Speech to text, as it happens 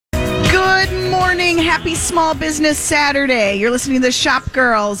morning. Happy Small Business Saturday. You're listening to the Shop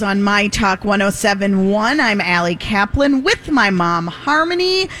Girls on My Talk 107.1. I'm Allie Kaplan with my mom,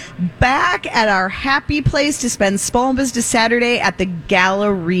 Harmony, back at our happy place to spend Small Business Saturday at the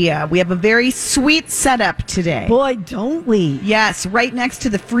Galleria. We have a very sweet setup today. Boy, don't we? Yes, right next to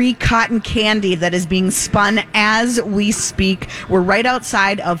the free cotton candy that is being spun as we speak. We're right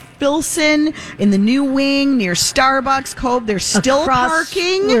outside of Filson in the new wing near Starbucks Cove. There's still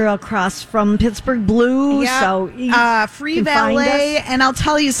parking. We're across from Pittsburgh Blue, so free valet. And I'll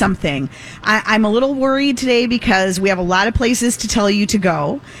tell you something. I'm a little worried today because we have a lot of places to tell you to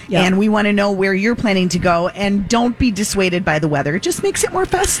go, and we want to know where you're planning to go. And don't be dissuaded by the weather; it just makes it more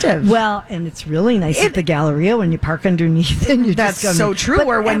festive. Well, and it's really nice at the Galleria when you park underneath, and you that's just so true.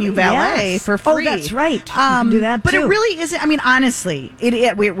 Or when you valet for free. Oh, that's right. You can do that but too. It really isn't. I mean, honestly,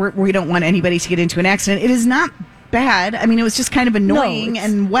 we don't want anybody to get into an accident. It is not bad. I mean, it was just kind of annoying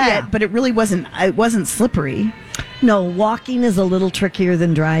and wet, but it really wasn't. It wasn't slippery. No, walking is a little trickier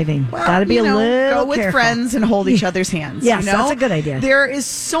than driving. Well, got to be a little go with careful. friends and hold each other's hands. Yes, that's a good idea. There is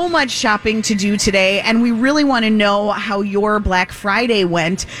so much shopping to do today, and we really want to know how your Black Friday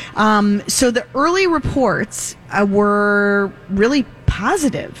went. So the early reports were really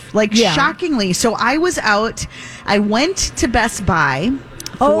positive, shockingly. So I was out. I went to Best Buy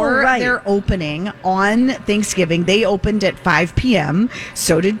for their opening on Thanksgiving. They opened at 5 p.m.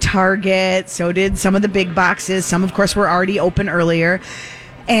 So did Target. So did some of the big boxes. Some, of course, were already open earlier.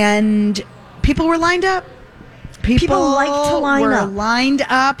 And people were lined up. People like to lined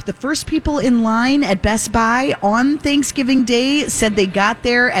up. The first people in line at Best Buy on Thanksgiving Day said they got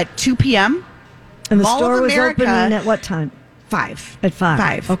there at 2 p.m. And the store was opening at what time? 5. At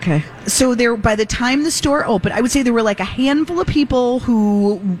 5. Okay. So by the time the store opened, I would say there were like a handful of people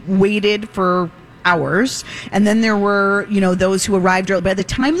who waited for hours, and then there were those who arrived early. By the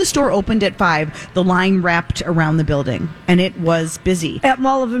time the store opened at 5, the line wrapped around the building, and it was busy. At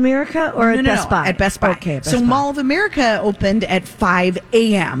Mall of America or at Best Buy? At Best Buy. Okay. So Mall of America opened at 5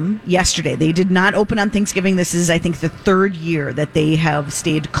 a.m. yesterday. They did not open on Thanksgiving. This is, I think, the third year that they have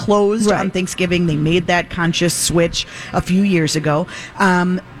stayed closed on Thanksgiving. They made that conscious switch a few years ago.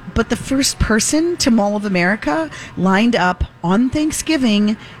 But the first person to Mall of America lined up on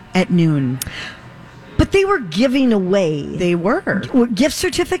Thanksgiving at noon. But they were giving away. They were. Gift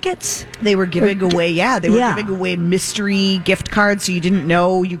certificates? They were giving away, They were giving away mystery gift cards, so you didn't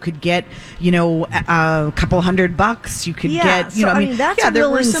know you could get, a couple $100. You could get, that's there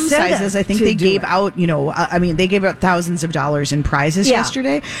were some sizes. I think they gave out, they gave out thousands of dollars in prizes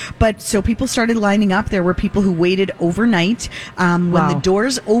yesterday. But so people started lining up. There were people who waited overnight. When the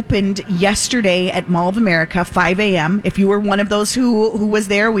doors opened yesterday at Mall of America, 5 a.m., if you were one of those who was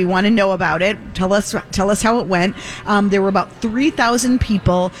there, we want to know about it. Tell us how it went. There were about 3,000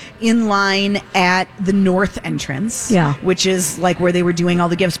 people in line at the north entrance, which is like where they were doing all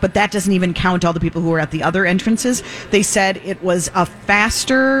the gifts. But that doesn't even count all the people who were at the other entrances. They said it was a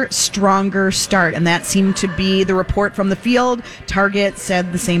faster, stronger start, and that seemed to be the report from the field. Target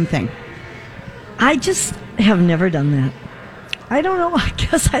said the same thing. I just have never done that. I don't know. I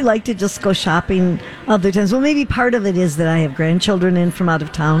guess I like to just go shopping other times. Well, maybe part of it is that I have grandchildren in from out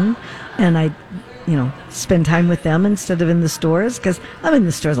of town, and I spend time with them instead of in the stores, because I'm in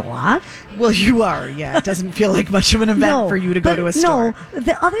the stores a lot. Well, you are, It doesn't feel like much of an event for you to go to a store. No,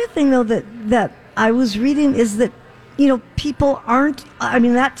 the other thing, though, that I was reading is that, people aren't,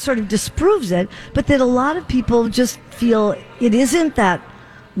 that sort of disproves it, but that a lot of people just feel it isn't that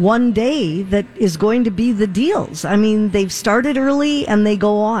one day that is going to be the deals. They've started early and they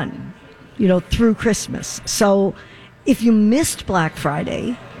go on, through Christmas. So if you missed Black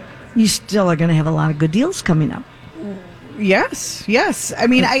Friday, you still are going to have a lot of good deals coming up. Yes.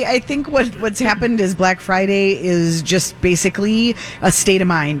 I think what's happened is Black Friday is just basically a state of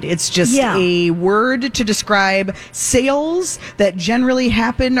mind. It's just a word to describe sales that generally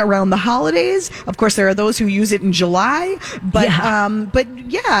happen around the holidays. Of course, there are those who use it in July, but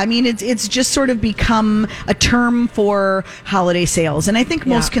it's just sort of become a term for holiday sales, and I think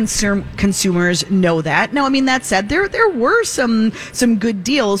most consumers know that. Now, that said, there were some good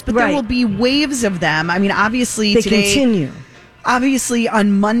deals, but there will be waves of them. Obviously they today continue. Obviously,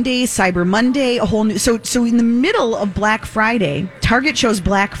 on Monday, Cyber Monday, a whole new... So in the middle of Black Friday, Target chose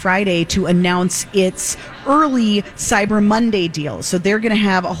Black Friday to announce its early Cyber Monday deals. So they're going to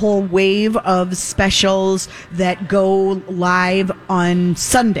have a whole wave of specials that go live on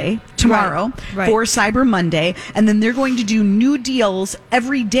Sunday, tomorrow, for Cyber Monday. And then they're going to do new deals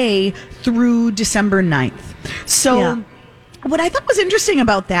every day through December 9th. So... what I thought was interesting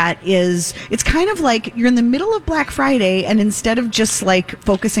about that is it's kind of like you're in the middle of Black Friday, and instead of just like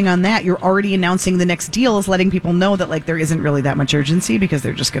focusing on that, you're already announcing the next deals, letting people know that like there isn't really that much urgency because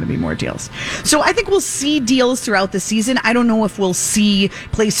there're just going to be more deals. So I think we'll see deals throughout the season. I don't know if we'll see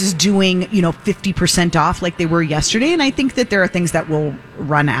places doing, 50% off like they were yesterday. And I think that there are things that will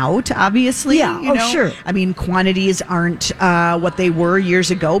run out, obviously. Yeah, sure. I mean, quantities aren't what they were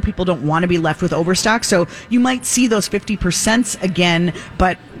years ago. People don't want to be left with overstock. So you might see those 50% again,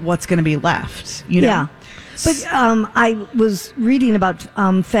 but what's going to be left? Yeah. But I was reading about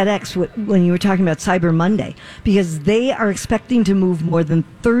FedEx when you were talking about Cyber Monday, because they are expecting to move more than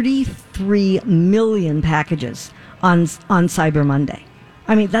 33 million packages on Cyber Monday.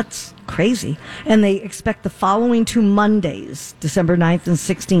 I mean, that's crazy. And they expect the following 2 Mondays, December 9th and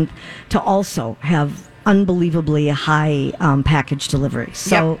 16th, to also have unbelievably high package deliveries.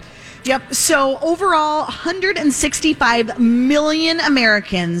 So. Yep. So overall, 165 million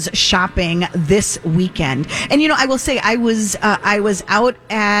Americans shopping this weekend. And I will say I was at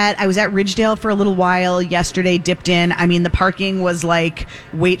Ridgedale for a little while yesterday, dipped in. I mean, the parking was like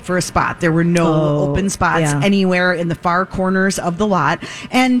wait for a spot. There were no open spots anywhere in the far corners of the lot.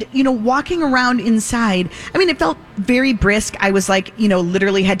 And walking around inside, I mean, it felt very brisk. I was like,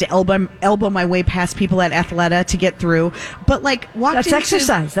 literally had to elbow my way past people at Athleta to get through. But like that's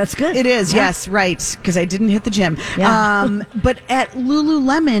exercise. That's good. It is, yes, right, because I didn't hit the gym. Yeah. But at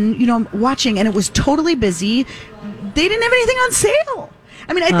Lululemon, I'm watching, and it was totally busy. They didn't have anything on sale.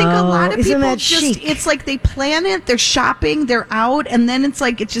 I mean, I think a lot of people it's like they plan it, they're shopping, they're out, and then it's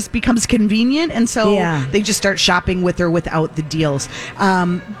like it just becomes convenient, and so they just start shopping with or without the deals.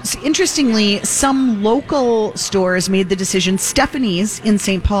 So interestingly, some local stores made the decision, Stephanie's in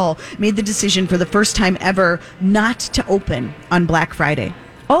St. Paul made the decision for the first time ever not to open on Black Friday.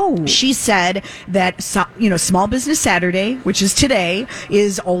 Oh, she said that, Small Business Saturday, which is today,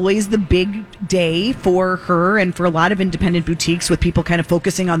 is always the big day for her and for a lot of independent boutiques, with people kind of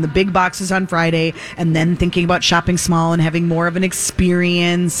focusing on the big boxes on Friday and then thinking about shopping small and having more of an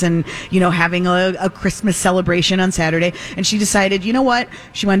experience and, having a Christmas celebration on Saturday. And she decided, you know what?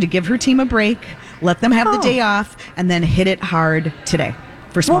 She wanted to give her team a break, let them have the day off, and then hit it hard today.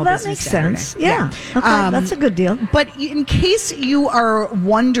 For Small Business makes Saturday. Sense. Yeah. Okay, that's a good deal. But in case you are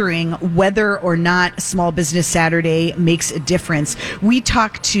wondering whether or not Small Business Saturday makes a difference, we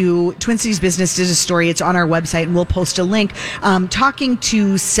talked to Twin Cities Business did a story. It's on our website, and we'll post a link. Talking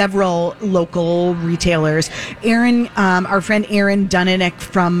to several local retailers, our friend Aaron Dunanick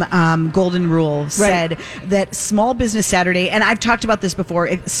from Golden Rule said that Small Business Saturday, and I've talked about this before.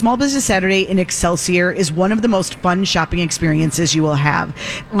 Small Business Saturday in Excelsior is one of the most fun shopping experiences you will have.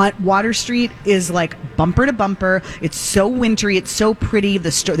 Water Street is like bumper to bumper. It's so wintry. It's so pretty.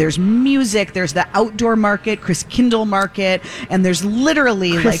 There's music. There's the outdoor market, Chris Kindle Market, and there's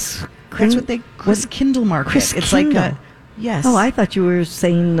literally Chris Kindle Market. It's Kindle. Like yes. Oh, I thought you were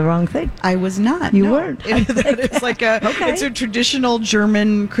saying the wrong thing. I was not. You weren't. It's like it's a traditional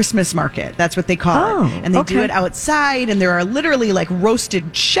German Christmas market. That's what they call it. And they do it outside, and there are literally like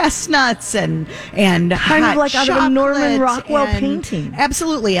roasted chestnuts and kind of like out of a Norman Rockwell painting.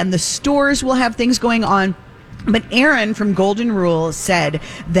 Absolutely. And the stores will have things going on. But Aaron from Golden Rule said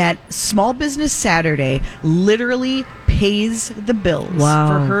that Small Business Saturday literally pays the bills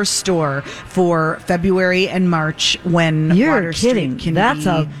for her store for February and March when Water Street can That's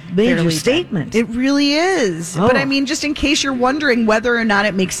a major statement. It really is. But I mean, just in case you're wondering whether or not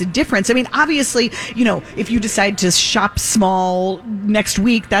it makes a difference. I mean, obviously, if you decide to shop small next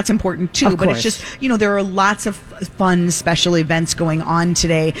week, that's important too. But it's just, there are lots of fun special events going on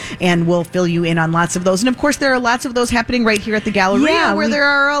today, and we'll fill you in on lots of those. And of course, there are lots of those happening right here at the Galleria, where there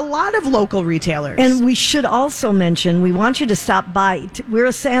are a lot of local retailers. And we should also mention, we want you to stop by. We're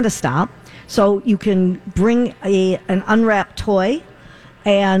a Santa stop, so you can bring an unwrapped toy,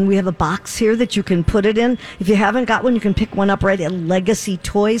 and we have a box here that you can put it in. If you haven't got one, you can pick one up right at Legacy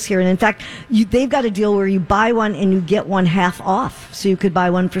Toys here. And in fact, they've got a deal where you buy one and you get one half off. So you could buy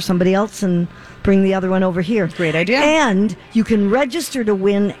one for somebody else and bring the other one over here. Great idea. And you can register to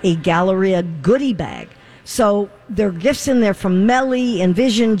win a Galleria goodie bag. So there are gifts in there from Melly,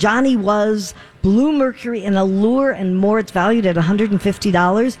 Envision, Johnny Was, Blue Mercury, and Allure, and more. It's valued at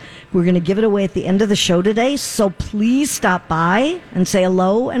 $150. We're going to give it away at the end of the show today. So please stop by and say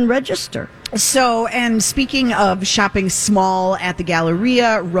hello and register. So, and speaking of shopping small at the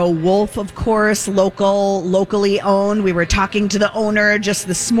Galleria, Roe Wolf, of course, locally owned. We were talking to the owner just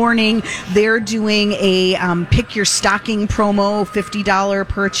this morning. They're doing a pick your stocking promo, $50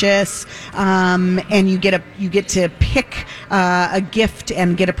 purchase, and you get to pick a gift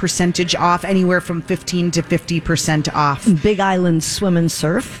and get a percentage off, anywhere from 15 to 50% off. Big Island Swim and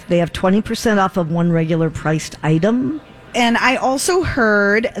Surf. They have 20% off of one regular priced item. And I also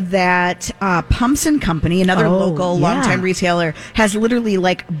heard that Pumps and Company, another local longtime retailer, has literally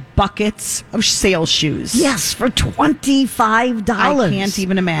like buckets of sale shoes. Yes, for $25. I can't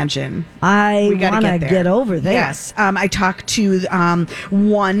even imagine. I want to get over there. Yes. I talked to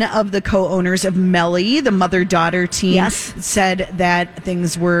one of the co-owners of Melly, the mother-daughter team. Yes. Said that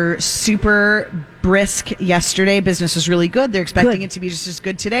things were super brisk yesterday. Business was really good. They're expecting it to be just as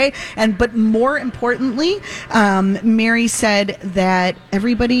good today. But more importantly, Mary said that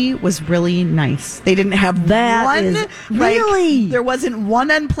everybody was really nice. They didn't have there wasn't one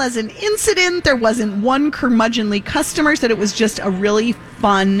unpleasant incident. There wasn't one curmudgeonly customer. Said it was just a really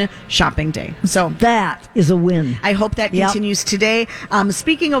fun shopping day. So that is a win. I hope that continues today.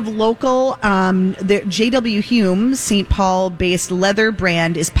 Speaking of local, the JW Hulme, St. Paul-based leather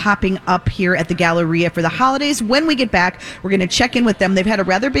brand, is popping up here at the Galleria for the holidays. When we get back, we're going to check in with them. They've had a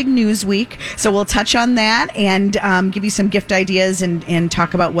rather big news week, so we'll touch on that and give you some gift ideas and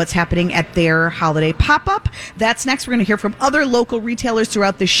talk about what's happening at their holiday pop-up. That's next. We're going to hear from other local retailers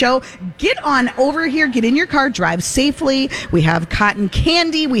throughout the show. Get on over here, get in your car, drive safely. We have cotton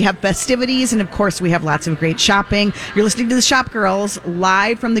candy, we have festivities, and of course we have lots of great shopping. You're listening to the Shop Girls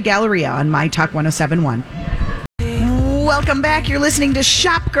live from the Galleria on My Talk 107.1. Welcome back. You're listening to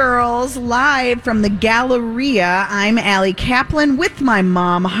Shop Girls live from the Galleria. I'm Allie Kaplan with my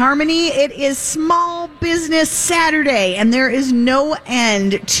mom, Harmony. It is Small Business Saturday, and there is no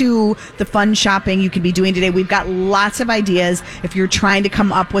end to the fun shopping you could be doing today. We've got lots of ideas. If you're trying to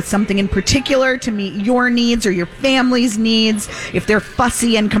come up with something in particular to meet your needs or your family's needs, if they're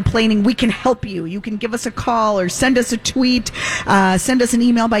fussy and complaining, we can help you. You can give us a call or send us a tweet. Send us an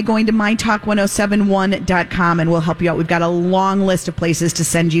email by going to mytalk1071.com, and we'll help you out. We've got a long list of places to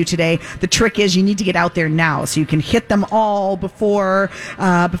send you today. The trick is you need to get out there now so you can hit them all before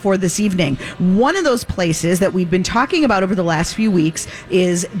this evening. One of those places that we've been talking about over the last few weeks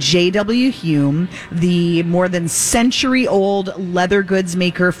is JW Hulme, the more than century-old leather goods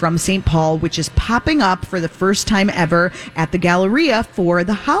maker from St. Paul, which is popping up for the first time ever at the Galleria for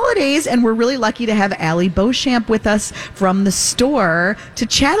the holidays. And we're really lucky to have Allie Beauchamp with us from the store to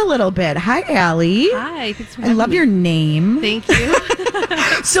chat a little bit. Hi, Allie. Hi. Thanks for having I love me. your name. Thank you.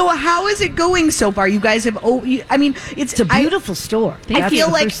 So how is it going so far? You guys have, it's a beautiful store. I feel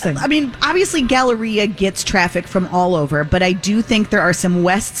like, obviously Galleria gets traffic from all over, but I do think there are some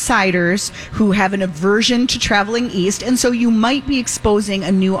West Siders who have an aversion to traveling east, and so you might be exposing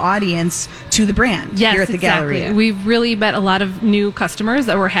a new audience to the brand here at the Galleria. We've really met a lot of new customers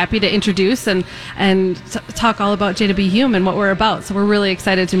that we're happy to introduce and talk all about JW Hulme and what we're about. So we're really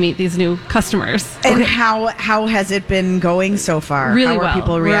excited to meet these new customers. And how has it been going so far? Really how well. Are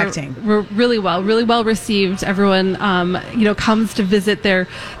people reacting? We're really well received. Everyone, comes to visit their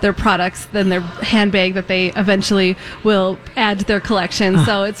products, then their handbag that they eventually will add to their collection.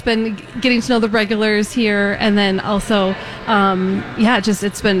 So it's been getting to know the regulars here, and then also,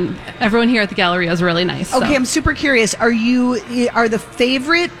 it's been everyone here at the Galleria is really nice. Okay, so. I'm super curious. Are the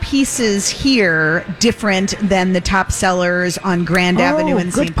favorite pieces here different than the top sellers on Grand Avenue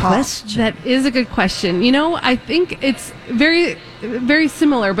in St. Paul? Question. That is a good question. I think it's very, very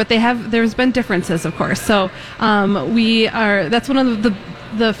similar, but there's been differences, of course. So that's one of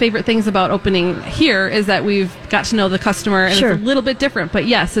the favorite things about opening here is that we've got to know the customer, and it's a little bit different. But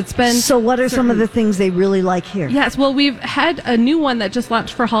yes, it's been. So what are some of the things they really like here? Yes, well, we've had a new one that just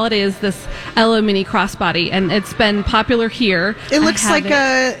launched for holidays, this Ella Mini Crossbody, and it's been popular here. It looks like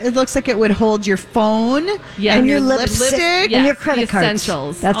it would hold your phone, and your lipstick, and your credit cards.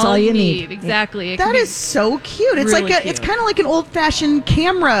 Essentials. That's all you need. Exactly. That is so cute. It's really cute. It's kind of like an old-fashioned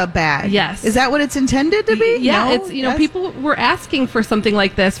camera bag. Yes. Is that what it's intended to be? Yeah. No? People were asking for something like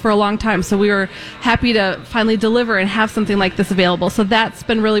this for a long time, so we were happy to finally deliver and have something like this available. So that's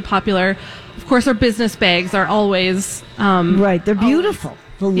been really popular. Of course, our business bags are always right. They're beautiful.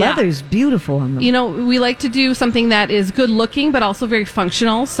 The leather's beautiful on them. We like to do something that is good looking but also very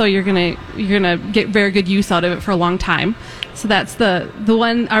functional, so you're gonna get very good use out of it for a long time. So that's the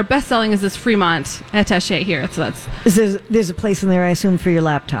one. Our best selling is this Fremont attaché here. So there's a place in there, I assume, for your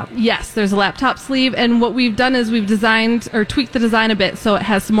laptop. Yes, there's a laptop sleeve, and what we've done is we've designed or tweaked the design a bit so it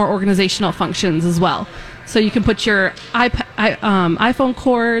has some more organizational functions as well. So you can put your iPhone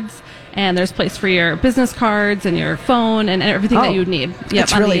cords and there's place for your business cards and your phone and everything that you would need.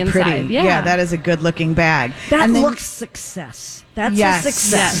 It's on really the inside. pretty. Yeah, that is a good-looking bag. That looks success. That's a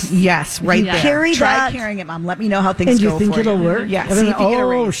success. Yes, right there. Carry Try that. carrying it, Mom. Let me know how things and go you think for it'll work? Yeah. I mean,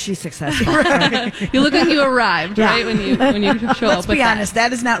 oh, she's successful. You look like you arrived, right? When you show up. Let's be honest.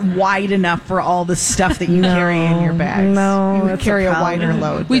 That is not wide enough for all the stuff that you carry in your bags. No, you would carry a wider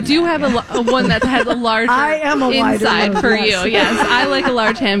load. We do have a one that has a larger inside for you. Yes, I like a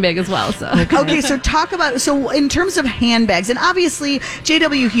large handbag as well. So okay, so talk about in terms of handbags, and obviously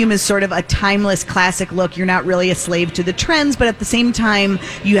JW Hulme is sort of a timeless classic look. You're not really a slave to the trends, but at the same time,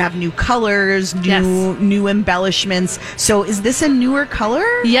 you have new colors, new embellishments. So is this a newer color?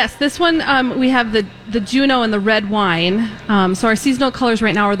 Yes, this one we have the Juno and the red wine. So our seasonal colors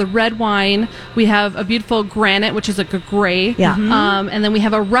right now are the red wine. We have a beautiful granite, which is like a gray. Yeah. And then we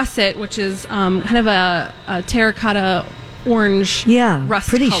have a russet, which is kind of a terracotta orange rust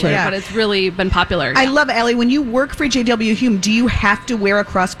pretty color, shade. but it's really been popular. I love it, Allie. When you work for JW Hulme, do you have to wear a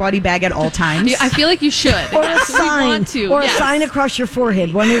crossbody bag at all times? I feel like you should. Or a sign. We want to. Or a sign across your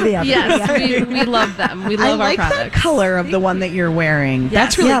forehead, one or the other. Yes, we love them. We love our products. I like the color of the one that you're wearing. Yes.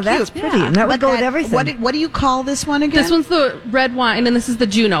 That's really cute. That's pretty. And that would go with everything. What do you call this one again? This one's the red wine, and this is the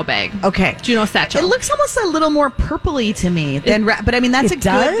Juno bag. Okay. Juno satchel. It looks almost a little more purpley to me than, but I mean, that's it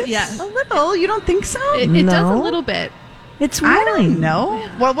does? Yeah. A little. You don't think so? It does a little bit. It's wine. I don't know.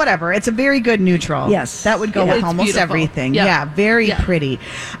 Well, whatever. It's a very good neutral. Yes. That would go with almost beautiful. everything. Yep. Yeah, very pretty.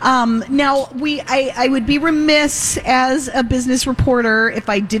 Now, I would be remiss as a business reporter if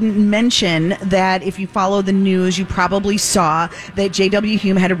I didn't mention that if you follow the news, you probably saw that JW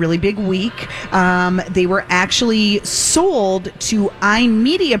Hulme had a really big week. They were actually sold to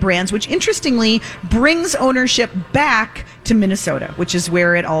iMedia Brands, which interestingly brings ownership back to Minnesota, which is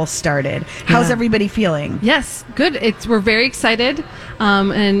where it all started. How's everybody feeling? Yes, good. We're very excited,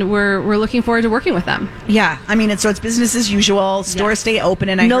 and we're looking forward to working with them. Yeah, I mean, it's business as usual. Stores stay open,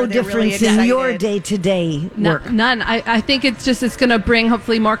 and I no heard they're difference really in your day-to-day work. None. I think it's going to bring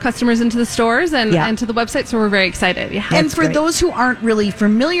hopefully more customers into the stores and to the website. So we're very excited. Yeah. And for those who aren't really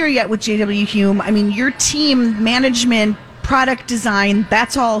familiar yet with JW Hulme, I mean, your team, management, product design,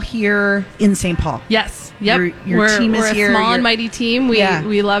 that's all here in St. Paul. Yes. Yep. Your team is here. We're a small and mighty team.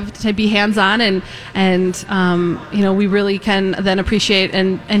 We love to be hands-on and we really can then appreciate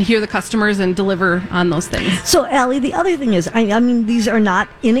and hear the customers and deliver on those things. So, Allie, the other thing is, I mean, these are not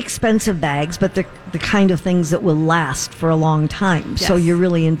inexpensive bags, but they're the kind of things that will last for a long time. Yes. So you're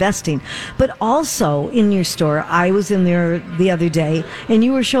really investing. But also in your store, I was in there the other day, and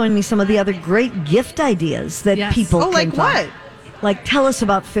you were showing me some of the other great gift ideas that people can like find. What? Like, tell us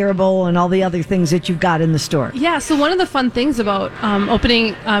about Faribault and all the other things that you've got in the store. Yeah, so one of the fun things about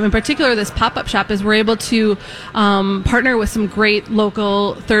opening, in particular, this pop-up shop is we're able to partner with some great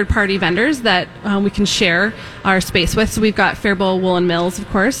local third-party vendors that we can share our space with. So we've got Faribault Woolen Mills, of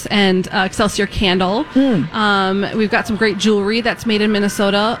course, and Excelsior Candle. We've got some great jewelry that's made in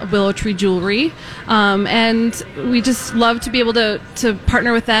Minnesota, Willow Tree Jewelry. And we just love to be able to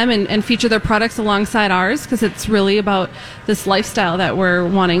partner with them and feature their products alongside ours, because it's really about this lifestyle that we're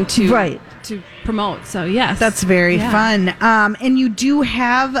wanting to promote. So yes, that's very fun. And you do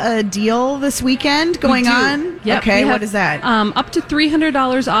have a deal this weekend going on. Yep. Okay, what is that? Up to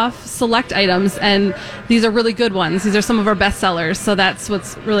 $300 off select items, and these are really good ones. These are some of our best sellers, so that's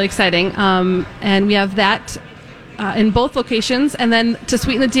what's really exciting. And we have that in both locations, and then to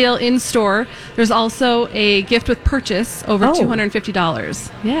sweeten the deal in store, there's also a gift with purchase over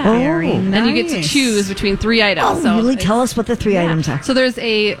 $250. Yeah, very nice. And you get to choose between 3 items. So really tell us what the 3 items are. So there's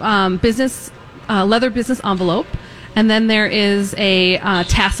a leather business envelope. And then there is a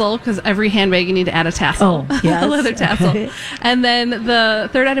tassel, because every handbag you need to add a tassel. Oh, yes. A leather tassel. And then the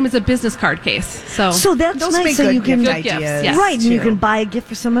third item is a business card case. So that's those nice. Make so good you can gift ideas, yes. right, and you can buy a gift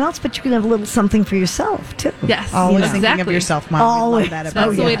for someone else, but you can have a little something for yourself too. Yes, always thinking of yourself, Mom. Always. That's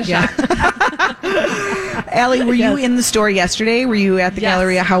the way to shop. Allie, were you in the store yesterday? Were you at the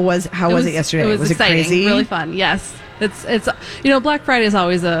Galleria? How was it yesterday? It was exciting, it crazy? Really fun. Yes. It's Black Friday is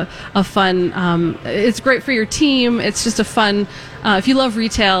always a fun. It's great for your team. It's just a fun. If you love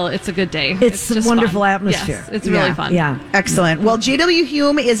retail, it's a good day. It's a wonderful atmosphere. Yes, it's really fun. Yeah, excellent. Well, JW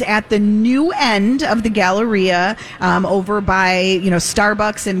Hulme is at the new end of the Galleria, over by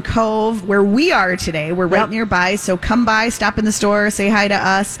Starbucks and Cove, where we are today. We're right nearby, so come by, stop in the store, say hi to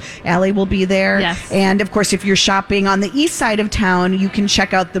us. Allie will be there. Yes. And of course, if you're shopping on the east side of town, you can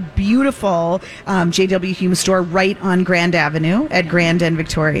check out the beautiful JW Hulme store right on Grand Avenue at Grand and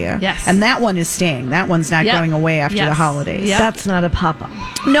Victoria. Yes. And that one is staying. That one's not going away after the holidays. Yep. That's not a pop-up.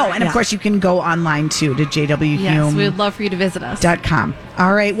 No, and of course you can go online too to jwhulme.com. Yes, we would love for you to visit us.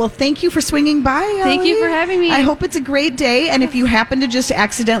 All right. Well, thank you for swinging by, Ellie. Thank you for having me. I hope it's a great day. And if you happen to just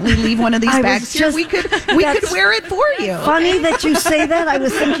accidentally leave one of these bags here, we could wear it for you. Funny that you say that. I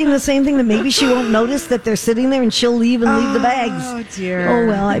was thinking the same thing, that maybe she won't notice that they're sitting there and she'll leave and leave the bags. Oh, dear. Oh,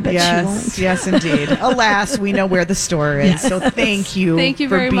 well, I bet she won't. Yes, indeed. Alas, we know where the store is. Yes. So thank you for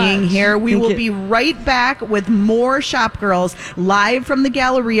very being much. here. We will be right back with more Shop Girls live from the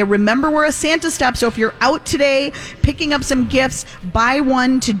Galleria. Remember, we're a Santa Step, so if you're out today picking up some gifts, buy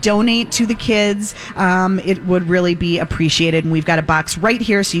one to donate to the kids. It would really be appreciated. And we've got a box right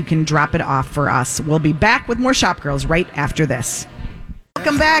here so you can drop it off for us. We'll be back with more Shop Girls right after this.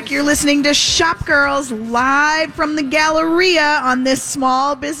 Welcome back. You're listening to Shop Girls live from the Galleria on this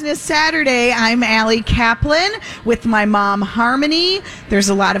Small Business Saturday. I'm Allie Kaplan with my mom, Harmony. There's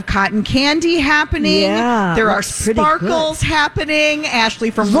a lot of cotton candy happening. Yeah, there are sparkles happening.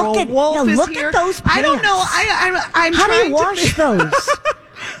 Ashley from Roe Wolf is look here. at those pants. I don't know. I'm How trying do you wash those?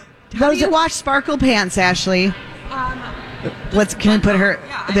 How do you wash sparkle pants, Ashley? Can we put her?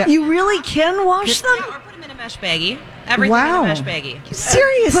 You really can wash them? Yeah, or put them in a mesh baggie. Everything in a mesh baggie.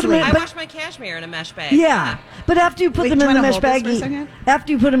 Seriously? I wash my cashmere in a mesh bag. Yeah. But after you put them in the mesh baggie,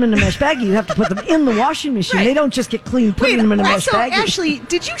 you have to put them in the washing machine. Right. They don't just get clean putting them in a mesh baggie. Ashley,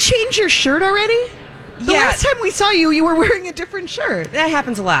 did you change your shirt already? The last time we saw you, you were wearing a different shirt. That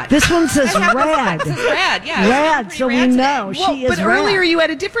happens a lot. This one says rad. This is rad, yeah. Rad, so we know she is but rad. earlier you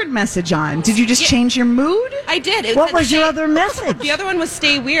had a different message on. Did you just change your mood? I did. What was your other message? The other one was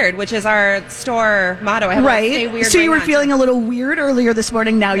 "Stay Weird," which is our store motto. I have Stay Weird. So you were feeling a little weird earlier this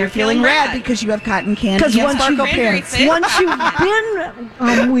morning. Now you're feeling rad because you have cotton candy and sparkle pants. Once you've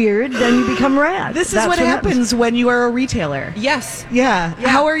been weird, then you become rad. This is what happens when you are a retailer. Yes. Yeah.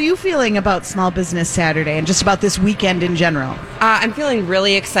 How are you feeling about Small Business Saturday and just about this weekend in general? I'm feeling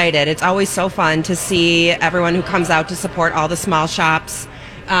really excited. It's always so fun to see everyone who comes out to support all the small shops.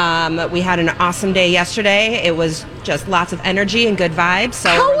 We had an awesome day yesterday. It was just lots of energy and good vibes. So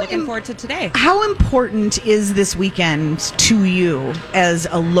we're looking forward to today. How important is this weekend to you as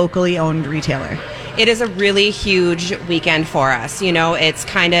a locally owned retailer? It is a really huge weekend for us. You know, it's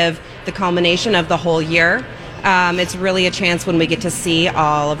kind of the culmination of the whole year. It's really a chance when we get to see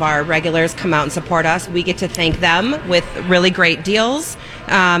all of our regulars come out and support us. We get to thank them with really great deals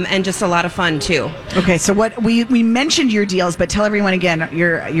and just a lot of fun too. Okay, so what we mentioned your deals, but tell everyone again,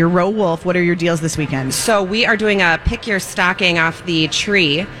 your Roe Wolf, what are your deals this weekend? So we are doing a pick your stocking off the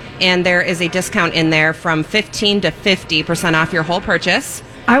tree, and there is a discount in there from 15 to 50% off your whole purchase.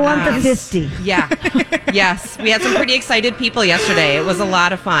 I want the 50. Yeah. Yes. We had some pretty excited people yesterday. It was a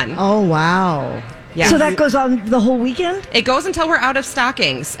lot of fun. Oh, wow. Yeah. So that goes on the whole weekend? It goes until we're out of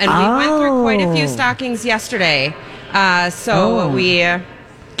stockings. And we went through quite a few stockings yesterday. We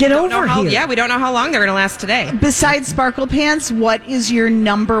get over here. Yeah, we don't know how long they're going to last today. Besides sparkle pants, what is your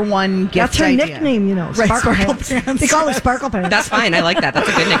number one gift That's her idea? nickname, you know. Right, Sparkle pants. They call it sparkle pants. That's fine. I like that. That's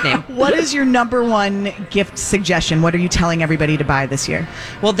a good nickname. What is your number one gift suggestion? What are you telling everybody to buy this year?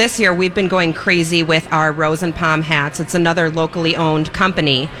 Well, this year we've been going crazy with our Rose and Palm hats. It's another locally owned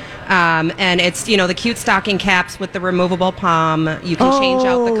company. And it's, you know, the cute stocking caps with the removable palm. You can change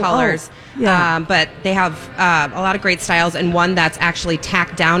out the colors. Yeah. But they have a lot of great styles, and one that's actually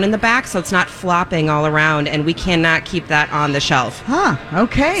tacked down in the back, so it's not flopping all around, and we cannot keep that on the shelf. Huh,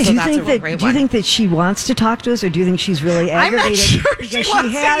 okay. So do you think that she wants to talk to us, or do you think she's really aggravated? I'm not sure she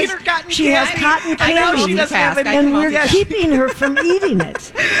wants to eat her cotton candy. She has cotton candy, and we're keeping her from eating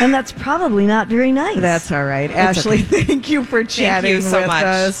it. And that's probably not very nice. That's all right. Ashley, thank you for chatting with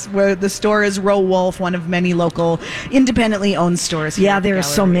us. The store is Roe Wolf, one of many local independently owned stores. Yeah, there are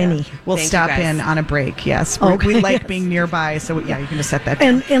so many. We'll stop in on a break, yes. We like being nearby, so yeah, you can just set that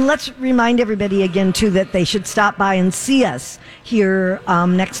down. And let's remind everybody again, too, that they should stop by and see us here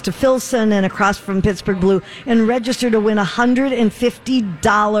next to Filson and across from Pittsburgh Blue and register to win a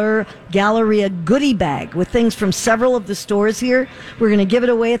 $150 Galleria goodie bag with things from several of the stores here. We're going to give it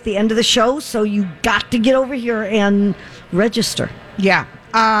away at the end of the show, so you got to get over here and register. Yeah.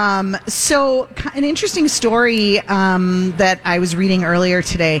 So an interesting story that I was reading earlier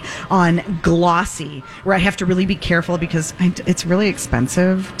today on Glossy, where I have to really be careful because it's really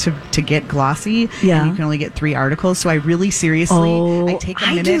expensive to get Glossy. Yeah. And you can only get 3 articles. So I really seriously, I take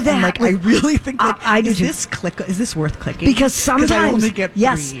a minute and I really think that, is this worth clicking? Because sometimes, I only get 3.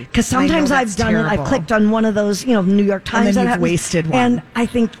 yes, because sometimes I've done it. I've clicked on one of those, New York Times. And then you've wasted one. And I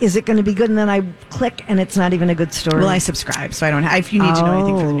think, is it going to be good? And then I click and it's not even a good story. Well, I subscribe, so I don't have, if you need to know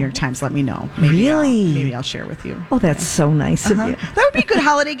anything for the New York Times, let me know. Maybe I'll share with you. Oh, that's so nice of you. That would be a good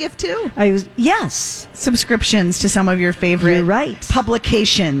holiday gift too. Yes. Subscriptions to some of your favorite You're right.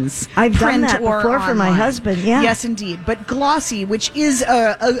 publications. I've done that before online. for my husband. Yeah. Yes, indeed. But Glossy, which is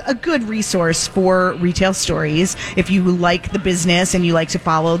a good resource for retail stories, if you like the business and you like to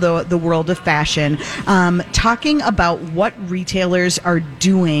follow the world of fashion, talking about what retailers are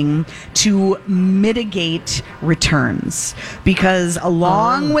doing to mitigate returns. Because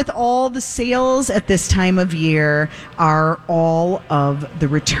along with all the sales at this time of year are all of the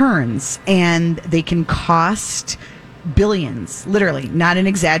returns. And they can cost billions, literally, not an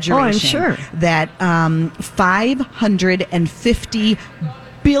exaggeration. Oh, I'm sure. That $550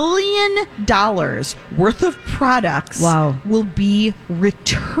 billion worth of products will be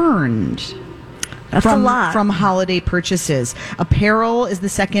returned. That's a lot. From holiday purchases. Apparel is the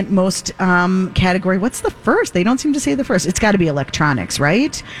second most category. What's the first? They don't seem to say the first. It's got to be electronics,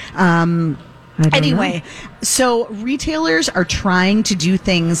 right? Anyway, so retailers are trying to do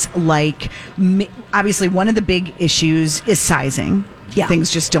things like, obviously, one of the big issues is sizing. Yeah.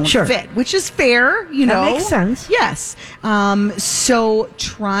 Things just don't fit, which is fair, That makes sense. Yes. So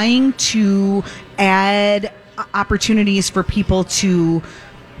trying to add opportunities for people to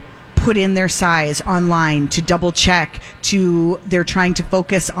put in their size online, to double check, they're trying to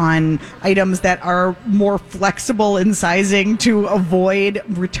focus on items that are more flexible in sizing to avoid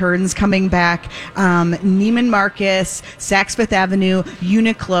returns coming back. Neiman Marcus, Saks Fifth Avenue,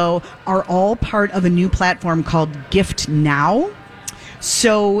 Uniqlo are all part of a new platform called Gift Now.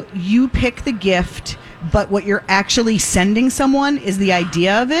 So you pick the gift, but what you're actually sending someone is the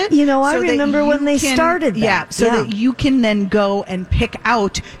idea of it. I remember when they started that. Yeah, that you can then go and pick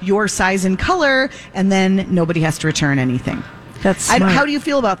out your size and color, and then nobody has to return anything. That's smart. How do you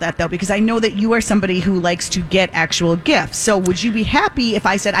feel about that, though? Because I know that you are somebody who likes to get actual gifts. So would you be happy if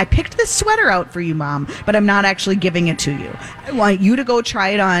I said, I picked this sweater out for you, Mom, but I'm not actually giving it to you? I want you to go try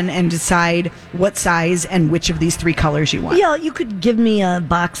it on and decide what size and which of these 3 colors you want. Yeah, you could give me a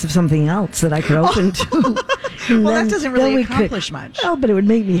box of something else that I could open too. Well, that doesn't really accomplish much. Oh, but it would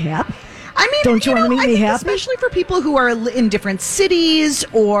make me happy. I mean, don't you want to make me happy? Especially for people who are in different cities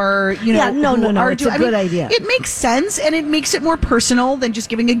or, no, it's a good idea. It makes sense, and it makes it more personal than just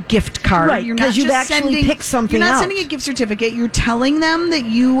giving a gift card. Right, because you've actually picked something You're not out. sending a gift certificate. You're telling them that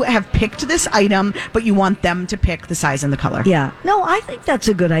you have picked this item, but you want them to pick the size and the color. Yeah. No, I think that's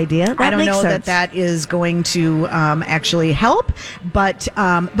a good idea. I don't know that is going to actually help, but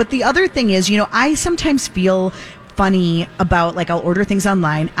the other thing is, I sometimes feel funny about, like, I'll order things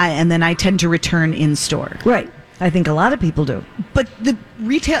online and then I tend to return in store. Right. I think a lot of people do. But the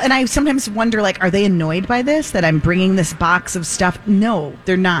retail, and I sometimes wonder, like, are they annoyed by this, that I'm bringing this box of stuff? No,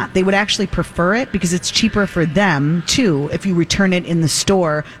 they're not. They would actually prefer it because it's cheaper for them, too, if you return it in the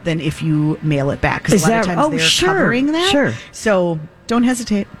store than if you mail it back. Because a lot of times they're covering that. Sure. So don't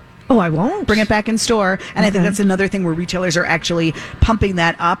hesitate. Oh, I won't. Bring it back in store. And I think that's another thing where retailers are actually pumping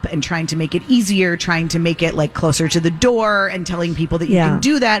that up and trying to make it easier, trying to make it like closer to the door and telling people that you can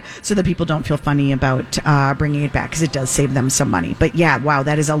do that so that people don't feel funny about bringing it back, because it does save them some money. But yeah, wow,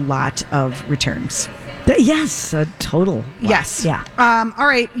 that is a lot of returns. Yes, a total. Wow. Yes. Yeah. All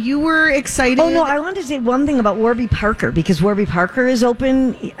right. You were excited. Oh, no, I wanted to say one thing about Warby Parker, because Warby Parker is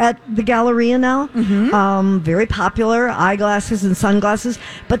open at the Galleria now. Mm-hmm. Very popular, eyeglasses and sunglasses.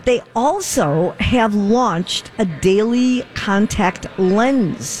 But they also have launched a daily contact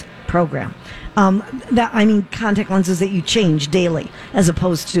lens program. Contact lenses that you change daily as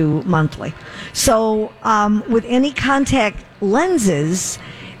opposed to monthly. So with any contact lenses,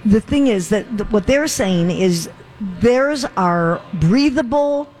 the thing is that what they're saying is theirs are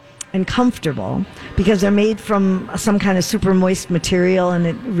breathable and comfortable because they're made from some kind of super moist material and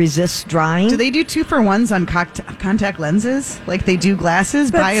it resists drying. Do they do 2-for-1s on contact lenses? Like they do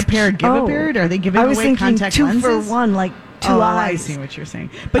glasses? Buy a pair, give a pair? Are they giving away contact lenses? 2-for-1, like 2 eyes. I see what you're saying.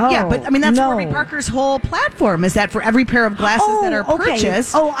 But that's Warby Parker's whole platform, is that for every pair of glasses that are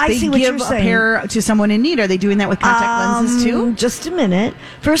purchased, I see what you're saying. They give a pair to someone in need. Are they doing that with contact lenses too? Just a minute.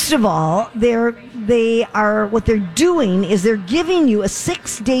 First of all, what they're doing is they're giving you a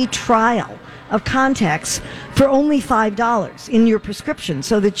 6-day trial of contacts for only $5 in your prescription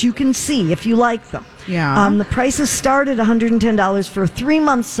so that you can see if you like them. Yeah. The prices start at $110 for a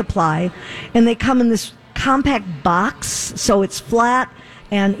 3-month supply, and they come in this compact box, so it's flat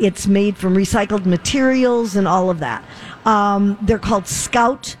and it's made from recycled materials and all of that. They're called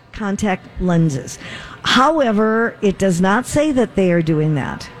Scout contact lenses. However, it does not say that they are doing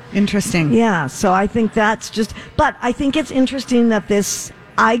that. Interesting. Yeah, so I think but I think it's interesting that this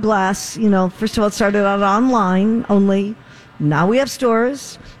eyeglass, first of all, it started out online only, now we have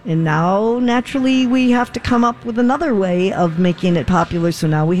stores, and now naturally we have to come up with another way of making it popular. So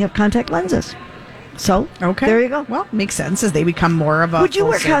now we have contact lenses. So there you go. Well, makes sense as they become more of a. Would you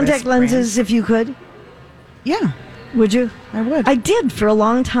wear contact lenses if you could? Yeah. Would you? I would. I did for a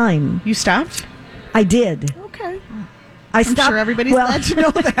long time. You stopped? I did. Okay. I'm sure everybody's glad to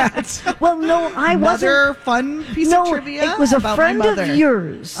know that. Well, no, I wasn't. Another fun piece of trivia. It was a about friend my mother. of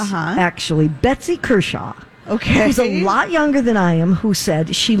yours, actually, Betsy Kershaw. Okay. Who's a lot younger than I am, who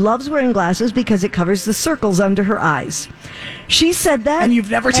said she loves wearing glasses because it covers the circles under her eyes. She said that. And you've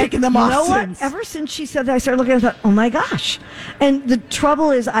never taken them off since. What? Ever since she said that, I started looking and I thought, oh my gosh. And the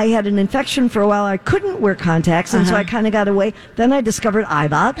trouble is I had an infection for a while. I couldn't wear contacts, and so I kind of got away. Then I discovered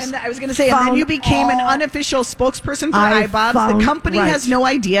iBobs. And I was going to say, and then you became an unofficial spokesperson for iBobs. The company has no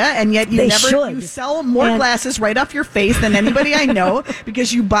idea, and yet you sell more glasses right off your face than anybody I know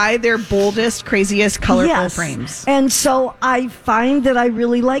because you buy their boldest, craziest, colorful frames. And so I find that I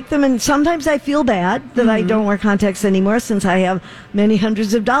really like them, and sometimes I feel bad that I don't wear contacts anymore since I have many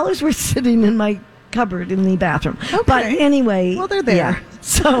hundreds of dollars worth sitting in my cupboard in the bathroom. Okay. But anyway. Well, they're there. Yeah.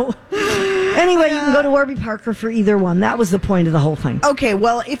 So anyway, you can go to Warby Parker for either one. That was the point of the whole thing. Okay,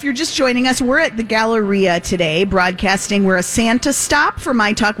 well, if you're just joining us, we're at the Galleria today, broadcasting. We're a Santa stop for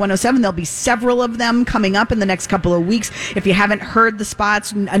My Talk 107. There'll be several of them coming up in the next couple of weeks. If you haven't heard the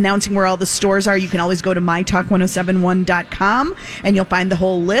spots announcing where all the stores are, you can always go to mytalk1071.com and you'll find the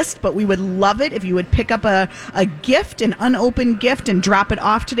whole list. But we would love it if you would pick up a gift, an unopened gift, and drop it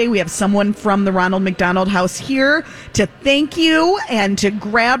off today. We have someone from the Ronald McDonald House here to thank you and to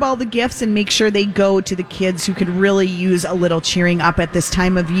grab all the gifts and make sure they go to the kids who could really use a little cheering up at this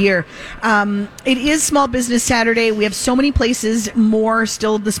time of year. It is Small Business Saturday. We have so many places more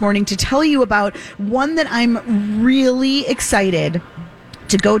still this morning to tell you about. One that I'm really excited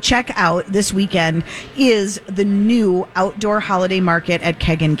to go check out this weekend is the new outdoor holiday market at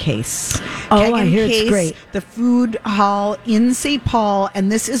Keg and Case. I hear it's great. The food hall in St. Paul,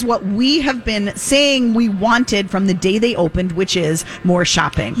 and this is what we have been saying we wanted from the day they opened, which is more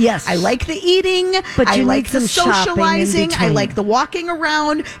shopping. Yes. I like the eating, but I like the socializing, I like the walking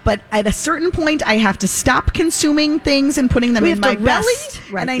around, but at a certain point I have to stop consuming things and putting them in my belly,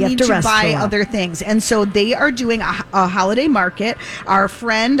 and I need to buy other things. And so they are doing a holiday market. Our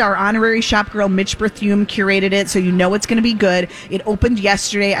honorary shop girl Mitch Berthume curated it, so you know it's going to be good. It opened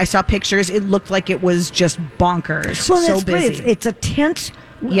yesterday. I saw pictures. It looked like it was just bonkers. Well, so busy. It's a tent,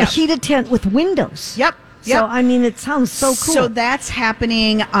 a heated tent with windows. Yep. So, I mean, it sounds so cool. So that's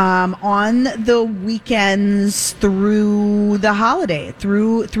happening on the weekends through the holiday,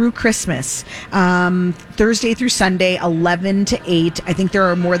 through Christmas, Thursday through Sunday, 11 to 8. I think there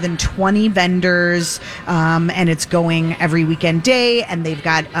are more than 20 vendors, and it's going every weekend day. And they've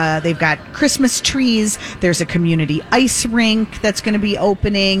got Christmas trees. There's a community ice rink that's going to be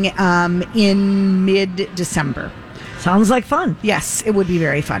opening in mid-December. Sounds like fun. Yes, it would be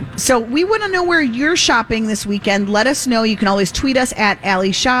very fun. So we want to know where you're shopping this weekend. Let us know. You can always tweet us at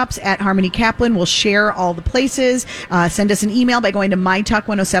Alley Shops, at Harmony Kaplan. We'll share all the places. Send us an email by going to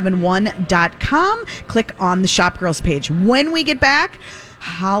mytalk1071.com. Click on the Shop Girls page. When we get back,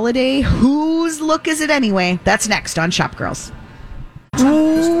 holiday, whose look is it anyway? That's next on Shop Girls.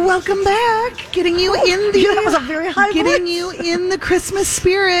 Welcome back. Getting you in the that was a very high getting voice. you in the Christmas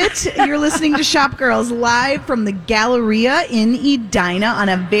spirit. You're listening to Shop Girls live from the Galleria in Edina on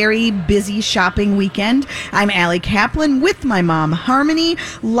a very busy shopping weekend. I'm Allie Kaplan with my mom Harmony.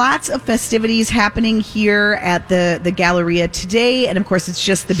 Lots of festivities happening here at the Galleria today, and of course it's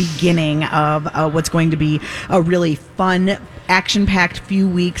just the beginning of what's going to be a really fun, action-packed few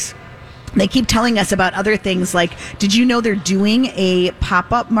weeks. They keep telling us about other things like, did you know they're doing a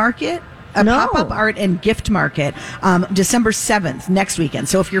pop-up market? Pop-up art and gift market December 7th, next weekend.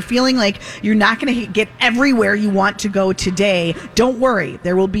 So if you're feeling like you're not going to get everywhere you want to go today, don't worry.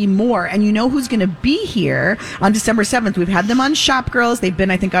 There will be more. And you know who's going to be here on December 7th? We've had them on Shop Girls. They've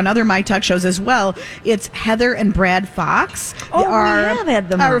been, I think, on other My Talk shows as well. It's Heather and Brad Fox. We have had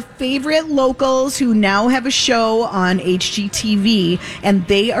them our on. favorite locals who now have a show on HGTV, and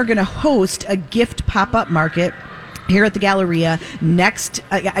they are going to host a gift pop-up market here at the Galleria next,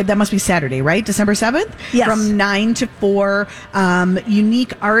 that must be Saturday, right? December 7th? Yes. From 9 to 4,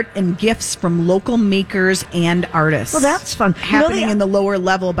 unique art and gifts from local makers and artists. Well, that's fun. Happening in the lower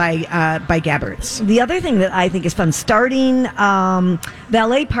level by Gabberts. The other thing that I think is fun, starting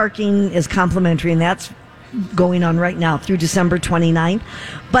valet parking is complimentary, and that's going on right now through December 29th.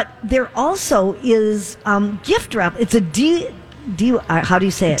 But there also is gift wrap. It's a How do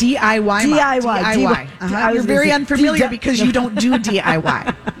you say it? DIY. DIY. You're very unfamiliar because you don't do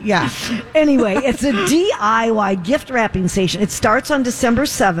DIY. Yeah. Anyway, it's a DIY gift wrapping station. It starts on December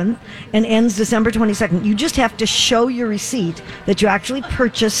 7th and ends December 22nd. You just have to show your receipt that you actually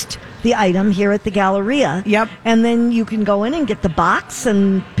purchased the item here at the Galleria. Yep. And then you can go in and get the box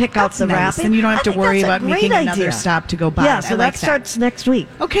and pick out the wrapping. And you don't have to worry about making another stop to go buy Yeah, it. so that starts next week.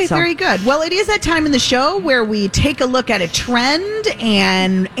 Okay, very good. Well, it is that time in the show where we take a look at a trend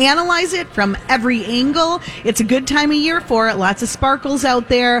and analyze it from every angle. It's a good time of year for it. Lots of sparkles out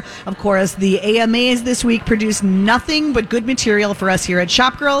there. Of course, the AMAs this week produced nothing but good material for us here at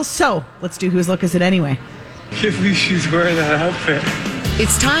Shop Girls. So let's do Whose Look Is It Anyway? I can't believe she's wearing that outfit.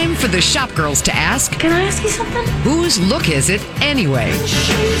 It's time for the Shop Girls to ask, can I ask you something? Whose look is it anyway?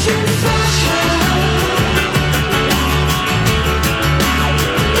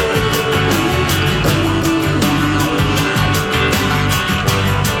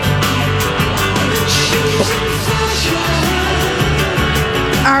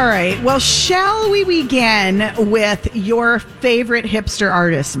 All right. Well, shall we begin with your favorite hipster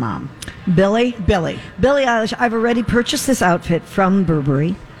artist, Mom? Billie Eilish. I've already purchased this outfit from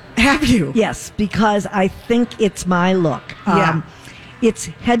Burberry. Have you? Yes, because I think it's my look. Yeah. It's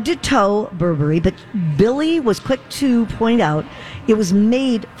head to toe Burberry, but Billie was quick to point out it was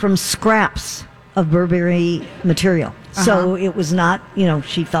made from scraps of Burberry material. So it was not,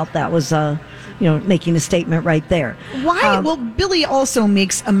 she felt that was making a statement right there. Why? Well, Billie also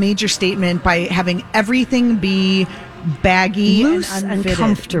makes a major statement by having everything be baggy, loose and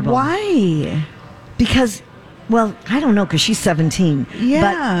comfortable. Why? Because, well, I don't know, because she's 17.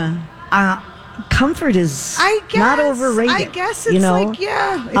 Yeah. But comfort is not overrated. I guess it's if we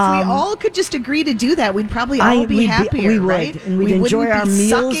all could just agree to do that, we'd probably all be happier, we would, right? And we'd enjoy our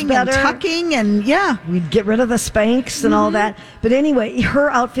meals better. And tucking and, we'd get rid of the Spanx and all that. But anyway, her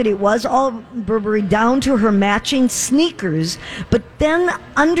outfit, it was all Burberry down to her matching sneakers. But then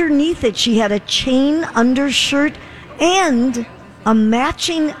underneath it, she had a chain undershirt and a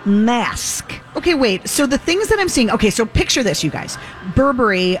matching mask. Okay, wait. So the things that I'm seeing. Okay, so picture this, you guys.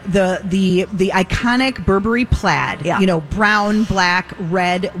 Burberry, the iconic Burberry plaid. Yeah. Brown, black,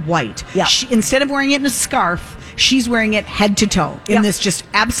 red, white. Yeah. Instead of wearing it in a scarf, she's wearing it head to toe in this just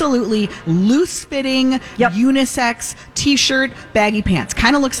absolutely loose fitting unisex t-shirt, baggy pants.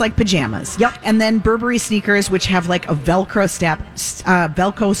 Kind of looks like pajamas. Yep. And then Burberry sneakers, which have like a Velcro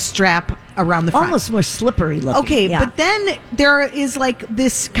strap around the front. Almost more slippery looking. Okay, but then there is like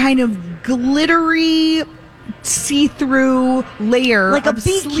this kind of glittery see-through layer like of a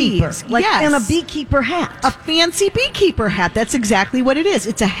beekeeper, sleeves. and a beekeeper hat. A fancy beekeeper hat. That's exactly what it is.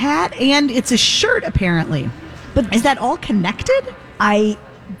 It's a hat and it's a shirt, apparently. But is that all connected? I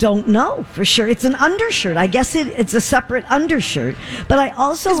don't know for sure. It's an undershirt. I guess it's a separate undershirt. But I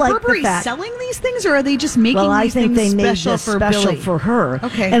also like Burberry the fact, selling these things, or are they just making I these think things they made special this for special Billie? for her.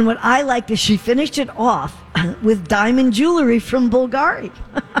 Okay. And what I liked is she finished it off with diamond jewelry from Bulgari.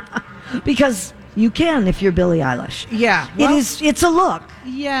 Because you can if you're Billie Eilish. Yeah. Well, it's a look.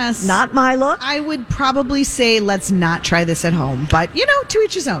 Yes. Not my look. I would probably say let's not try this at home. But, to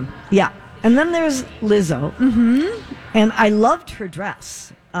each his own. Yeah. And then there's Lizzo. Mm-hmm. And I loved her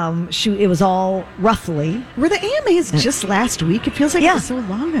dress. It was all ruffly. Were the AMAs just last week? It feels like it was so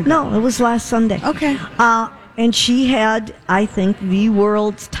long ago. No, it was last Sunday. Okay. And she had, I think, the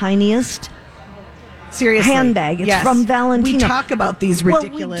world's tiniest handbag. It's from Valentino. We talk about these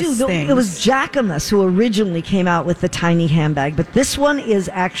ridiculous things. It was Jacquemus who originally came out with the tiny handbag, but this one is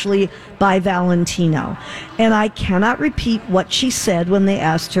actually by Valentino. And I cannot repeat what she said when they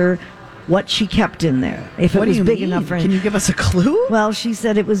asked her what she kept in there. If what it was do you big mean? enough for Can you give us a clue? Well, she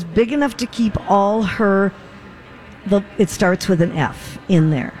said it was big enough to keep all her it starts with an F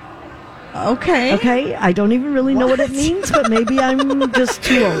in there. Okay. Okay. I don't even really know what it means, but maybe I'm just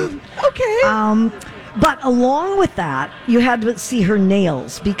too old. Okay. But along with that, you had to see her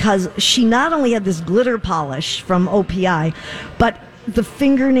nails because she not only had this glitter polish from OPI, but the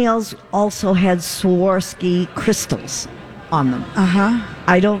fingernails also had Swarovski crystals on them.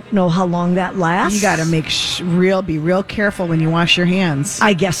 I don't know how long that lasts. You got to make be real careful when you wash your hands.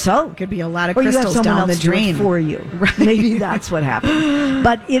 I guess so. Could be a lot of or crystals you have someone down else the drain do it for you. Right. Maybe that's what happened.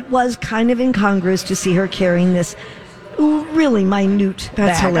 But it was kind of incongruous to see her carrying this really minute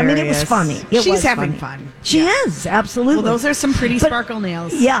That's bag. hilarious. I mean, it was funny. She's having fun. She is, absolutely. Well, those are some pretty sparkle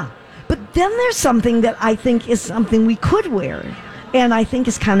nails. Yeah. But then there's something that I think is something we could wear, and I think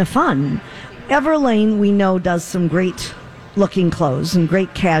is kind of fun. Everlane, we know, does some great looking clothes and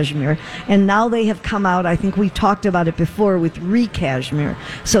great cashmere. And now they have come out, I think we talked about it before, with re-cashmere.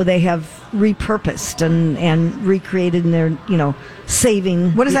 So they have repurposed and recreated, and they're,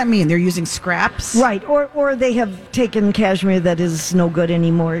 saving. What does that mean? They're using scraps? Right. Or they have taken cashmere that is no good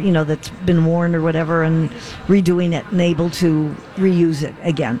anymore, that's been worn or whatever, and redoing it and able to reuse it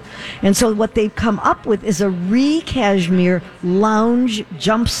again. And so what they've come up with is a re-cashmere lounge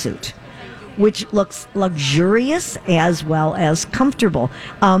jumpsuit, which looks luxurious as well as comfortable.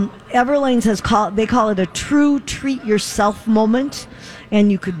 Everlane says they call it a true treat yourself moment, and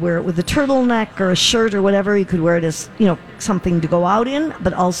you could wear it with a turtleneck or a shirt or whatever. You could wear it as something to go out in,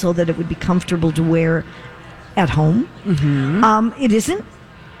 but also that it would be comfortable to wear at home. Mm-hmm. It isn't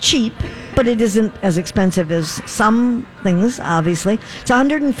cheap, but it isn't as expensive as some things. Obviously, it's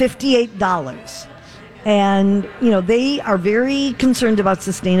 $158. And, they are very concerned about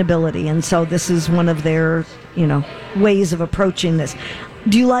sustainability. And so this is one of their, ways of approaching this.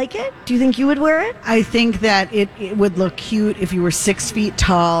 Do you like it? Do you think you would wear it? I think that it would look cute if you were 6 feet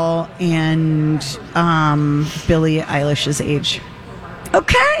tall and Billie Eilish's age.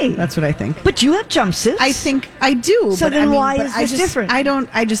 Okay. That's what I think. But you have jumpsuits. I think I do. So but then I mean, why is this different?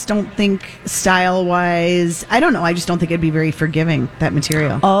 I just don't think style-wise, I don't know. I just don't think it'd be very forgiving, that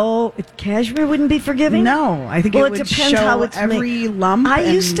material. Oh, cashmere wouldn't be forgiving? No. I think it would depends show how it's every lump. I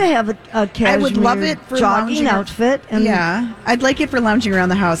used to have a cashmere I would love it for jogging outfit. And yeah. I'd like it for lounging around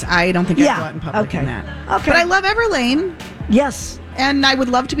the house. I don't think I'd go out in public in that. Okay. But I love Everlane. Yes. And I would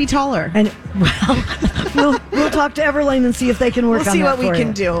love to be taller. And we'll talk to Everlane and see if they can work on that. We'll see what we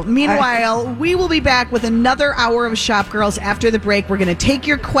can do. Meanwhile, we will be back with another hour of Shop Girls after the break. We're going to take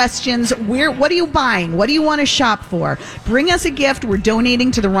your questions. What are you buying? What do you want to shop for? Bring us a gift. We're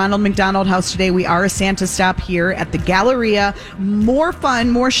donating to the Ronald McDonald House today. We are a Santa stop here at the Galleria. More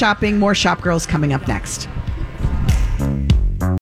fun, more shopping, more Shop Girls coming up next.